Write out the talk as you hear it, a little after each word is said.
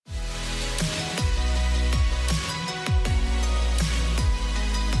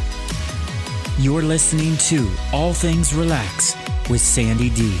You're listening to All Things Relax with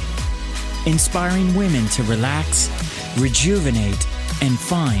Sandy D. Inspiring women to relax, rejuvenate, and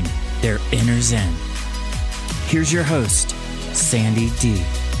find their inner zen. Here's your host, Sandy D.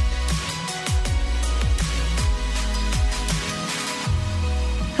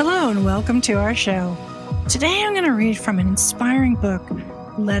 Hello and welcome to our show. Today I'm going to read from an inspiring book,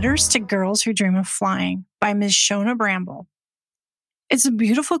 Letters to Girls Who Dream of Flying by Ms. Shona Bramble. It's a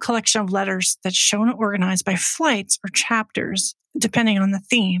beautiful collection of letters that Shona organized by flights or chapters, depending on the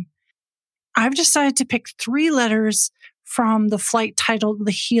theme. I've decided to pick 3 letters from the flight titled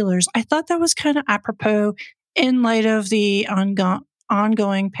The Healers. I thought that was kind of apropos in light of the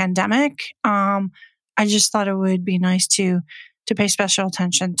ongoing pandemic. I just thought it would be nice to pay special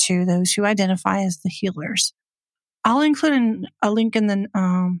attention to those who identify as the healers. I'll include a link in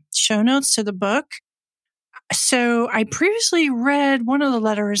the show notes to the book. So I previously read one of the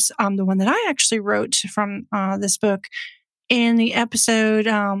letters, the one that I actually wrote from this book in the episode,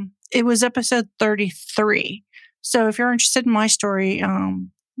 it was episode 33. So if you're interested in my story,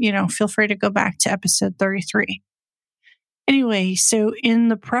 feel free to go back to episode 33. Anyway, so in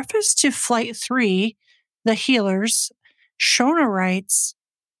the preface to Flight 3, The Healers, Shona writes,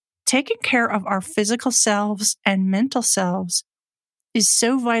 taking care of our physical selves and mental selves is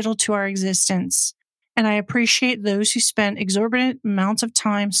so vital to our existence, and I appreciate those who spend exorbitant amounts of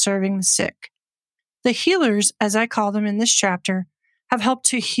time serving the sick. The healers, as I call them in this chapter, have helped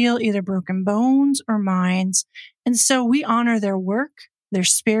to heal either broken bones or minds, and so we honor their work, their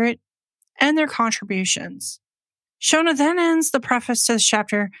spirit, and their contributions. Shona then ends the preface to this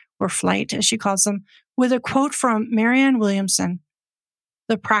chapter, or flight, as she calls them, with a quote from Marianne Williamson.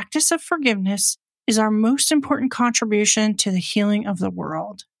 The practice of forgiveness is our most important contribution to the healing of the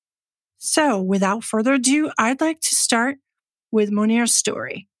world. So, without further ado, I'd like to start with Monir's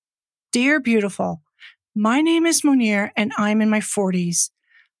story. Dear Beautiful, my name is Monir and I'm in my 40s.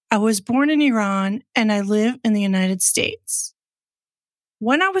 I was born in Iran and I live in the United States.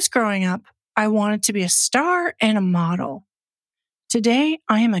 When I was growing up, I wanted to be a star and a model. Today,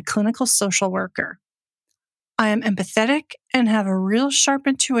 I am a clinical social worker. I am empathetic and have a real sharp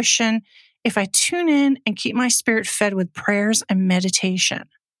intuition if I tune in and keep my spirit fed with prayers and meditation.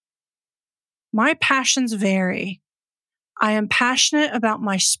 My passions vary. I am passionate about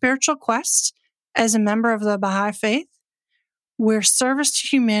my spiritual quest as a member of the Baha'i Faith, where service to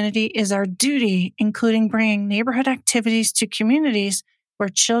humanity is our duty, including bringing neighborhood activities to communities where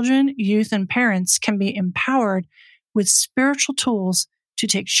children, youth, and parents can be empowered with spiritual tools to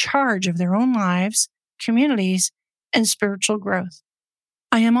take charge of their own lives, communities, and spiritual growth.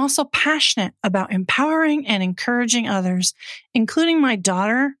 I am also passionate about empowering and encouraging others, including my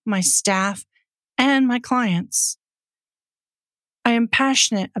daughter, my staff, and my clients. I am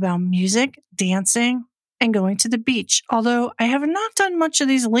passionate about music, dancing, and going to the beach, although I have not done much of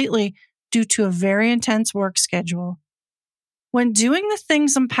these lately due to a very intense work schedule. When doing the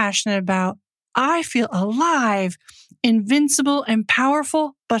things I'm passionate about, I feel alive, invincible, and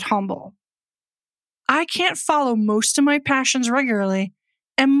powerful, but humble. I can't follow most of my passions regularly,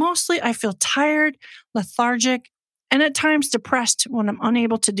 and mostly I feel tired, lethargic, and at times depressed when I'm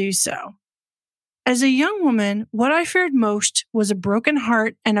unable to do so. As a young woman, what I feared most was a broken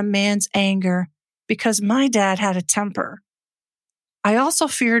heart and a man's anger because my dad had a temper. I also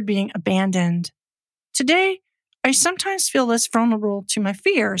feared being abandoned. Today, I sometimes feel less vulnerable to my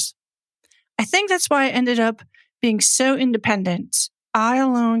fears. I think that's why I ended up being so independent. I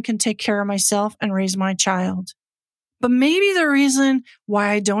alone can take care of myself and raise my child. But maybe the reason why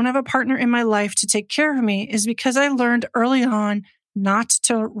I don't have a partner in my life to take care of me is because I learned early on not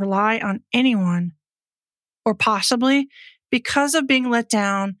to rely on anyone. Or possibly because of being let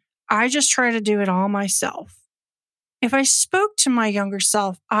down, I just try to do it all myself. If I spoke to my younger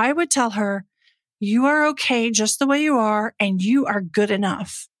self, I would tell her, you are okay just the way you are, and you are good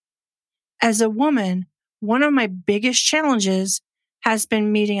enough. As a woman, one of my biggest challenges has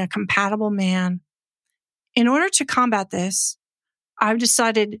been meeting a compatible man. In order to combat this, I've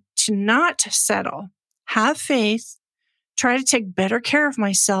decided to not settle, have faith, try to take better care of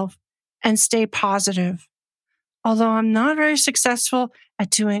myself, and stay positive. Although I'm not very successful at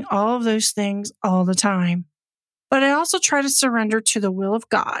doing all of those things all the time. But I also try to surrender to the will of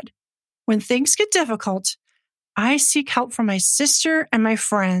God. When things get difficult, I seek help from my sister and my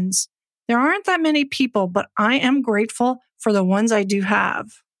friends. There aren't that many people, but I am grateful for the ones I do have.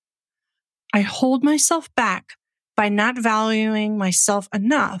 I hold myself back by not valuing myself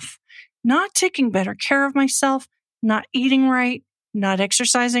enough, not taking better care of myself, not eating right, not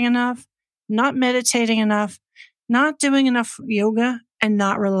exercising enough, not meditating enough, not doing enough yoga, and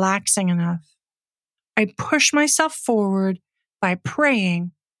not relaxing enough. I push myself forward by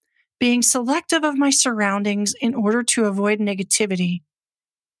praying, being selective of my surroundings in order to avoid negativity,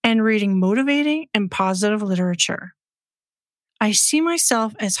 and reading motivating and positive literature. I see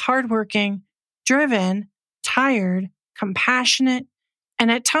myself as hardworking, driven, tired, compassionate,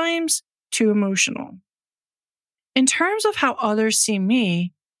 and at times too emotional. In terms of how others see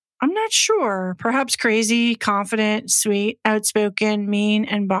me, I'm not sure, perhaps crazy, confident, sweet, outspoken, mean,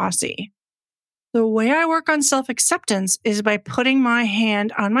 and bossy. The way I work on self-acceptance is by putting my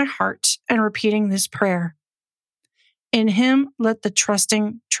hand on my heart and repeating this prayer. In Him, let the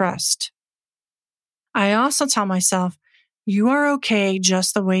trusting trust. I also tell myself, you are okay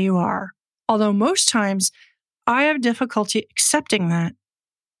just the way you are, although most times I have difficulty accepting that.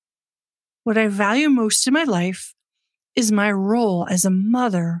 What I value most in my life is my role as a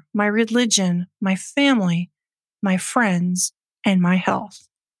mother, my religion, my family, my friends, and my health.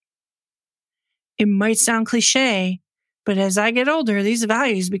 It might sound cliche, but as I get older, these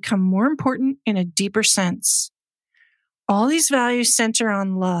values become more important in a deeper sense. All these values center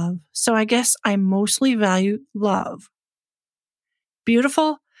on love, so I guess I mostly value love.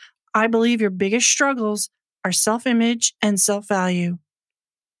 Beautiful, I believe your biggest struggles are self-image and self-value.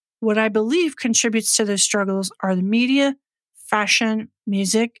 What I believe contributes to those struggles are the media, fashion,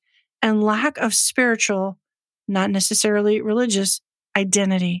 music, and lack of spiritual, not necessarily religious,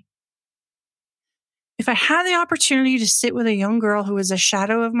 identity. If I had the opportunity to sit with a young girl who is a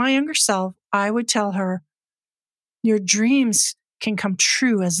shadow of my younger self, I would tell her, your dreams can come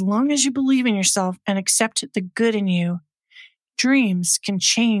true as long as you believe in yourself and accept the good in you. Dreams can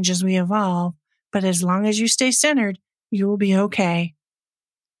change as we evolve, but as long as you stay centered, you will be okay.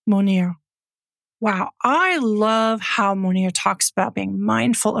 Monir. Wow, I love how Monir talks about being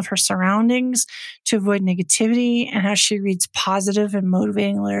mindful of her surroundings to avoid negativity and how she reads positive and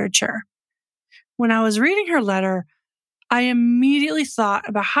motivating literature. When I was reading her letter, I immediately thought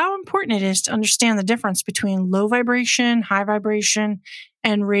about how important it is to understand the difference between low vibration, high vibration,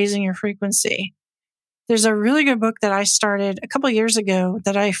 and raising your frequency. There's a really good book that I started a couple of years ago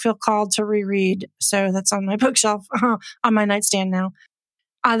that I feel called to reread. So that's on my bookshelf, on my nightstand now.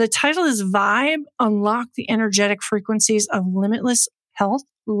 The title is Vibe, Unlock the Energetic Frequencies of Limitless Health,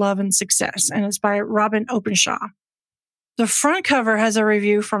 Love, and Success. And it's by Robin Openshaw. The front cover has a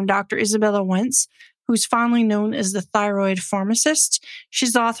review from Dr. Isabella Wentz, who's fondly known as the thyroid pharmacist.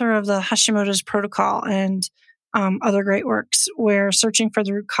 She's the author of the Hashimoto's Protocol and other great works where searching for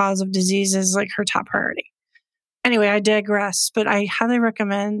the root cause of disease is like her top priority. Anyway, I digress, but I highly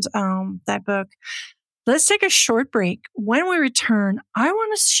recommend that book. Let's take a short break. When we return, I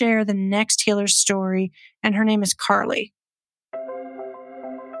want to share the next healer's story, and her name is Carly.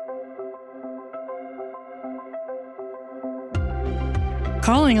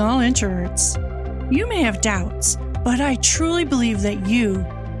 Calling all introverts. You may have doubts, but I truly believe that you,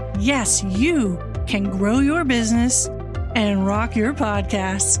 yes, you, can grow your business and rock your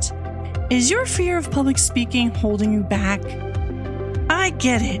podcast. Is your fear of public speaking holding you back? I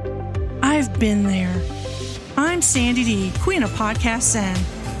get it. I've been there. I'm Sandy D, Queen of Podcast Zen.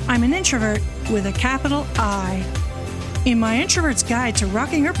 I'm an introvert with a capital I. In my Introvert's Guide to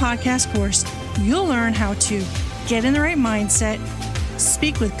Rocking Your Podcast course, you'll learn how to get in the right mindset,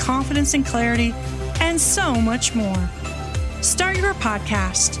 speak with confidence and clarity, and so much more. Start your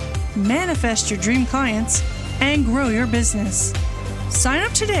podcast, manifest your dream clients, and grow your business. Sign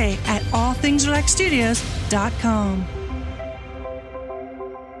up today at allthingsrelaxstudios.com.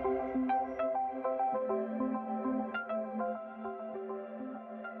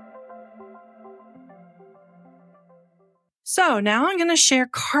 So now I'm going to share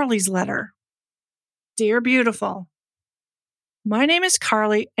Carly's letter. Dear Beautiful, my name is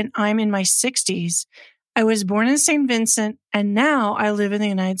Carly and I'm in my 60s. I was born in St. Vincent and now I live in the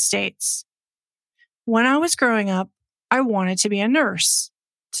United States. When I was growing up, I wanted to be a nurse.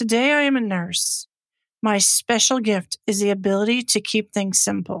 Today I am a nurse. My special gift is the ability to keep things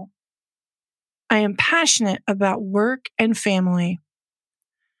simple. I am passionate about work and family.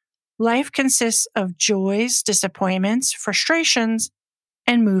 Life consists of joys, disappointments, frustrations,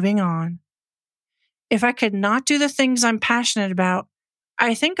 and moving on. If I could not do the things I'm passionate about,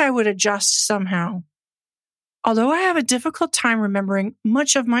 I think I would adjust somehow. Although I have a difficult time remembering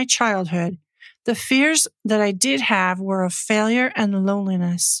much of my childhood, the fears that I did have were of failure and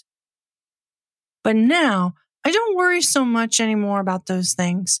loneliness. But now, I don't worry so much anymore about those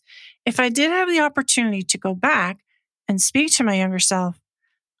things. If I did have the opportunity to go back and speak to my younger self,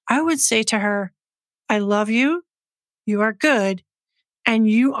 I would say to her, I love you, you are good, and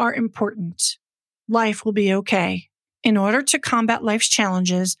you are important. Life will be okay. In order to combat life's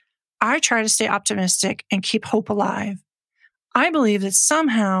challenges, I try to stay optimistic and keep hope alive. I believe that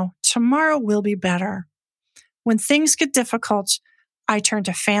somehow tomorrow will be better. When things get difficult, I turn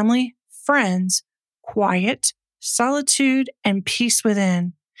to family, friends, quiet, solitude, and peace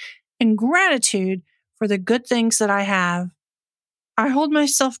within, and gratitude for the good things that I have. I hold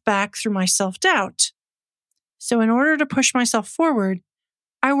myself back through my self-doubt. So in order to push myself forward,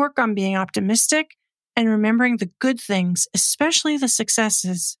 I work on being optimistic and remembering the good things, especially the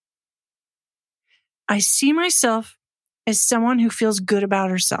successes. I see myself as someone who feels good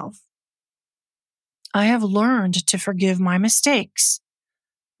about herself. I have learned to forgive my mistakes.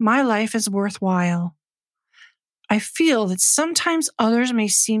 My life is worthwhile. I feel that sometimes others may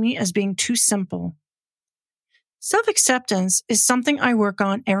see me as being too simple. Self-acceptance is something I work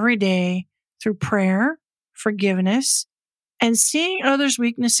on every day through prayer, forgiveness, and seeing others'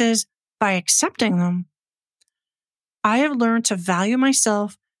 weaknesses by accepting them. I have learned to value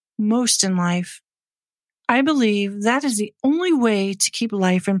myself most in life. I believe that is the only way to keep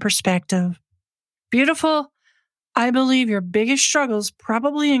life in perspective. Beautiful, I believe your biggest struggles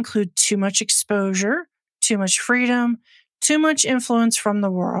probably include too much exposure, too much freedom, too much influence from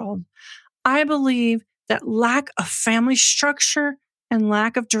the world. I believe that lack of family structure and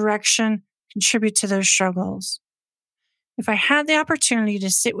lack of direction contribute to those struggles. If I had the opportunity to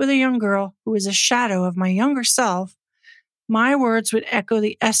sit with a young girl who is a shadow of my younger self, my words would echo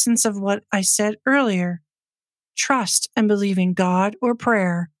the essence of what I said earlier. Trust and believe in God or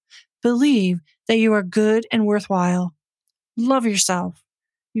prayer. Believe that you are good and worthwhile. Love yourself.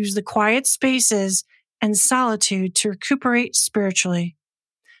 Use the quiet spaces and solitude to recuperate spiritually.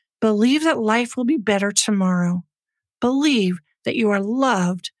 Believe that life will be better tomorrow. Believe that you are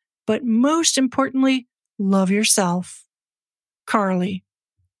loved, but most importantly, love yourself. Carly.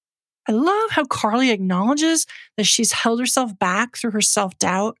 I love how Carly acknowledges that she's held herself back through her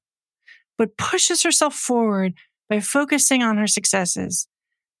self-doubt, but pushes herself forward by focusing on her successes.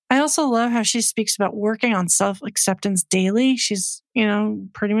 I also love how she speaks about working on self-acceptance daily. She's,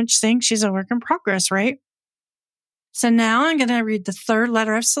 pretty much saying she's a work in progress, right? So now I'm going to read the third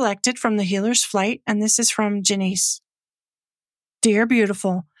letter I've selected from the Healer's Flight, and this is from Janice. Dear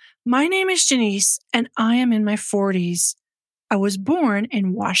Beautiful, my name is Janice, and I am in my 40s. I was born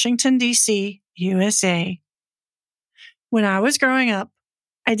in Washington, D.C., USA. When I was growing up,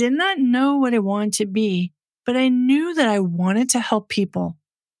 I did not know what I wanted to be, but I knew that I wanted to help people.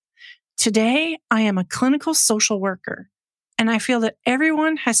 Today, I am a clinical social worker, and I feel that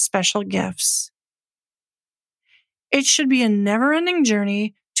everyone has special gifts. It should be a never-ending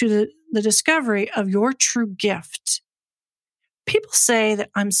journey to the discovery of your true gift. People say that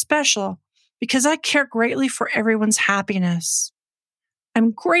I'm special because I care greatly for everyone's happiness.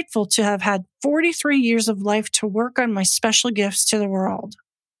 I'm grateful to have had 43 years of life to work on my special gifts to the world.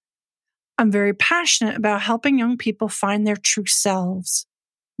 I'm very passionate about helping young people find their true selves.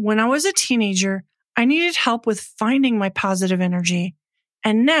 When I was a teenager, I needed help with finding my positive energy,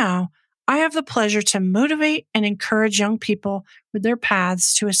 and now I have the pleasure to motivate and encourage young people with their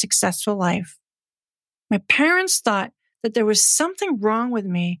paths to a successful life. My parents thought that there was something wrong with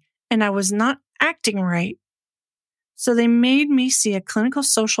me and I was not acting right. So they made me see a clinical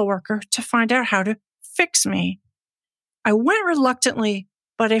social worker to find out how to fix me. I went reluctantly,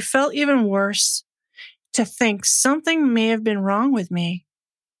 but I felt even worse to think something may have been wrong with me.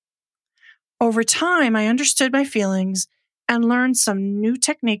 Over time, I understood my feelings and learned some new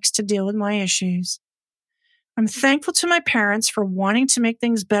techniques to deal with my issues. I'm thankful to my parents for wanting to make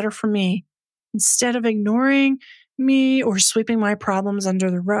things better for me instead of ignoring me or sweeping my problems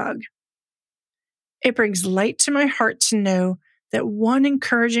under the rug. It brings light to my heart to know that one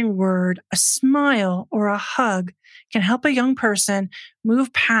encouraging word, a smile, or a hug can help a young person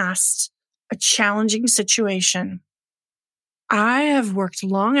move past a challenging situation. I have worked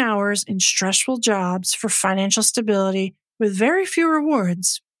long hours in stressful jobs for financial stability with very few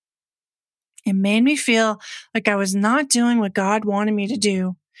rewards. It made me feel like I was not doing what God wanted me to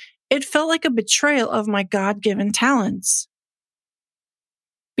do. It felt like a betrayal of my God-given talents.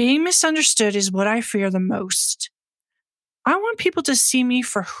 Being misunderstood is what I fear the most. I want people to see me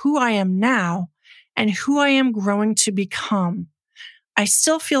for who I am now and who I am growing to become. I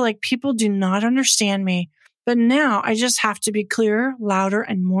still feel like people do not understand me, but now I just have to be clearer, louder,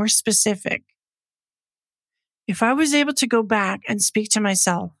 and more specific. If I was able to go back and speak to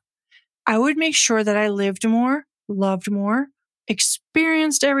myself, I would make sure that I lived more, loved more,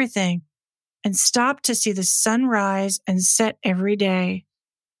 experienced everything, and stopped to see the sun rise and set every day.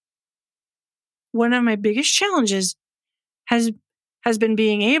 One of my biggest challenges has been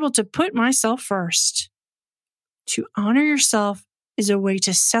being able to put myself first. To honor yourself is a way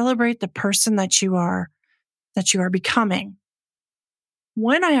to celebrate the person that you are becoming.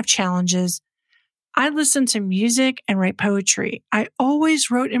 When I have challenges, I listen to music and write poetry. I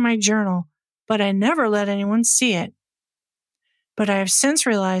always wrote in my journal, but I never let anyone see it. But I have since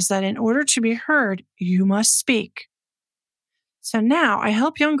realized that in order to be heard, you must speak. So now I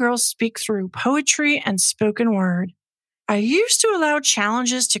help young girls speak through poetry and spoken word. I used to allow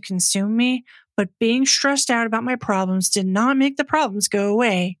challenges to consume me, but being stressed out about my problems did not make the problems go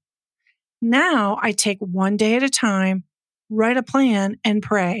away. Now I take one day at a time, write a plan, and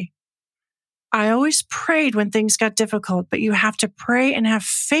pray. I always prayed when things got difficult, but you have to pray and have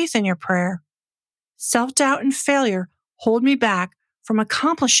faith in your prayer. Self-doubt and failure hold me back from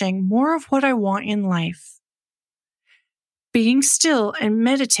accomplishing more of what I want in life. Being still and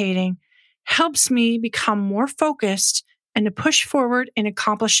meditating helps me become more focused and to push forward in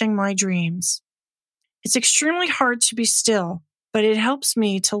accomplishing my dreams. It's extremely hard to be still, but it helps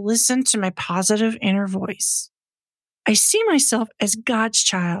me to listen to my positive inner voice. I see myself as God's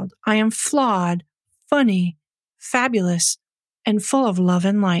child. I am flawed, funny, fabulous, and full of love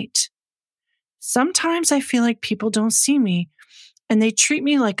and light. Sometimes I feel like people don't see me, and they treat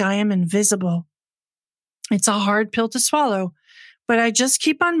me like I am invisible. It's a hard pill to swallow, but I just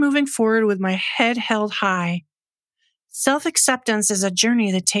keep on moving forward with my head held high. Self-acceptance is a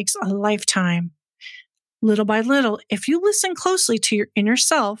journey that takes a lifetime. Little by little, if you listen closely to your inner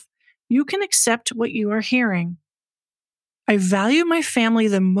self, you can accept what you are hearing. I value my family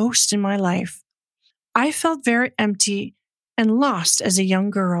the most in my life. I felt very empty and lost as a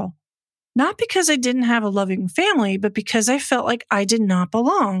young girl. Not because I didn't have a loving family, but because I felt like I did not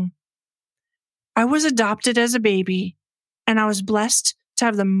belong. I was adopted as a baby, and I was blessed to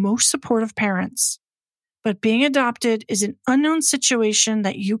have the most supportive parents. But being adopted is an unknown situation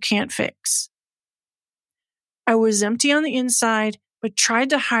that you can't fix. I was empty on the inside, but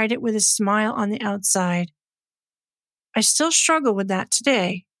tried to hide it with a smile on the outside. I still struggle with that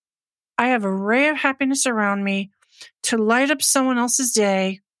today. I have a ray of happiness around me to light up someone else's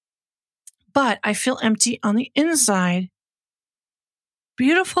day, but I feel empty on the inside.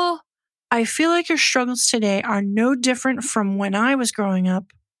 Beautiful, I feel like your struggles today are no different from when I was growing up.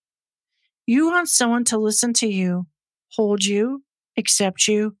 You want someone to listen to you, hold you, accept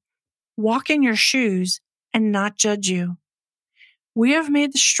you, walk in your shoes, and not judge you. We have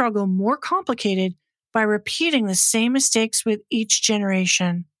made the struggle more complicated by repeating the same mistakes with each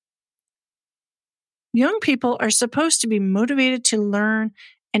generation. Young people are supposed to be motivated to learn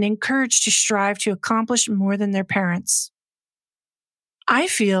and encouraged to strive to accomplish more than their parents. I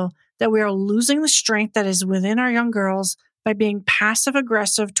feel that we are losing the strength that is within our young girls by being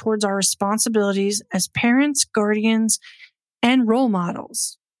passive-aggressive towards our responsibilities as parents, guardians, and role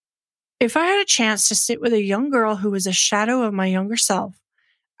models. If I had a chance to sit with a young girl who was a shadow of my younger self,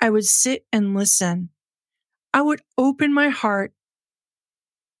 I would sit and listen. I would open my heart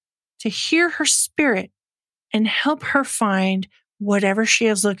to hear her spirit and help her find whatever she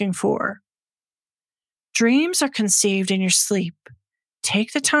is looking for. Dreams are conceived in your sleep.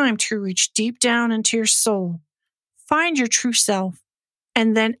 Take the time to reach deep down into your soul, find your true self,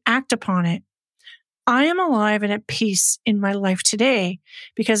 and then act upon it. I am alive and at peace in my life today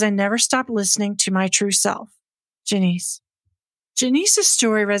because I never stopped listening to my true self. Janice. Janice's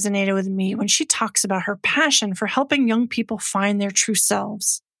story resonated with me when she talks about her passion for helping young people find their true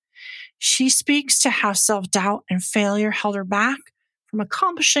selves. She speaks to how self-doubt and failure held her back from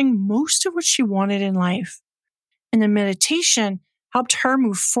accomplishing most of what she wanted in life. And the meditation helped her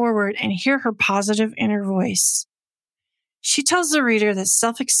move forward and hear her positive inner voice. She tells the reader that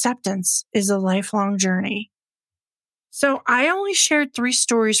self-acceptance is a lifelong journey. So I only shared 3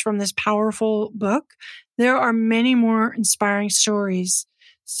 stories from this powerful book. There are many more inspiring stories.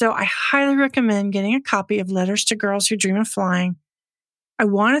 So I highly recommend getting a copy of Letters to Girls Who Dream of Flying. I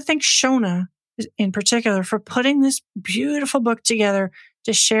want to thank Shona in particular for putting this beautiful book together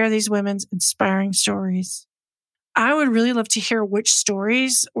to share these women's inspiring stories. I would really love to hear which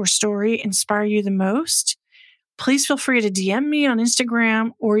stories or story inspire you the most. Please feel free to DM me on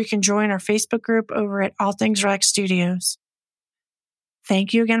Instagram, or you can join our Facebook group over at All Things Relax Studios.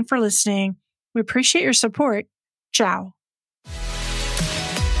 Thank you again for listening. We appreciate your support. Ciao.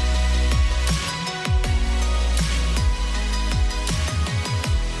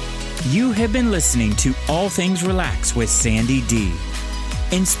 You have been listening to All Things Relax with Sandy D,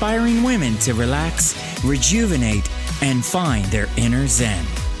 inspiring women to relax, rejuvenate, and find their inner zen.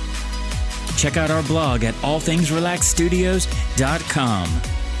 Check out our blog at allthingsrelaxstudios.com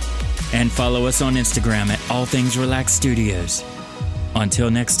and follow us on Instagram at All Things Relax Studios.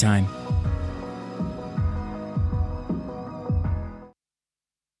 Until next time.